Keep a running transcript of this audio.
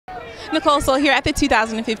Nicole, so here at the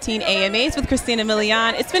 2015 AMAs with Christina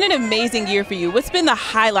Milian, it's been an amazing year for you. What's been the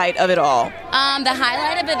highlight of it all? The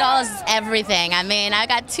highlight of it all is everything. I mean, I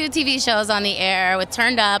got 2 TV shows on the air with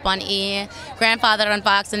Turned Up on E, Grandfather on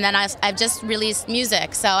Fox, and then I've just released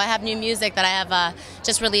music. So I have new music that I have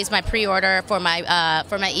just released my pre-order for my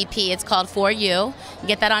EP. It's called For You. You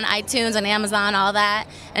get that on iTunes, on Amazon, all that.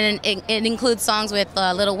 And it includes songs with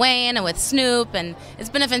Lil Wayne and with Snoop, and it's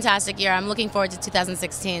been a fantastic year. I'm looking forward to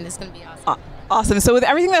 2016. This is going to be awesome. Awesome. So with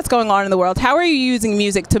everything that's going on in the world, how are you using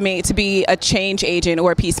music to be a change agent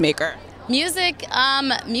or a peacemaker? Music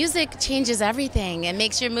changes everything. It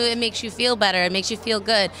makes your mood. It makes you feel better. It makes you feel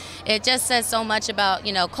good. It just says so much about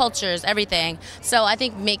cultures, everything. So I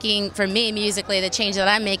think for me musically, the change that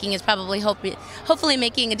I'm making is probably hopefully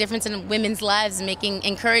making a difference in women's lives, and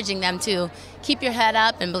encouraging them to keep your head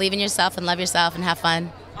up and believe in yourself and love yourself and have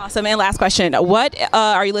fun. Awesome. And last question: what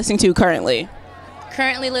are you listening to currently?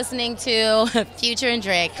 Currently listening to Future and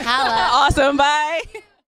Drake. Holla. Awesome. Bye.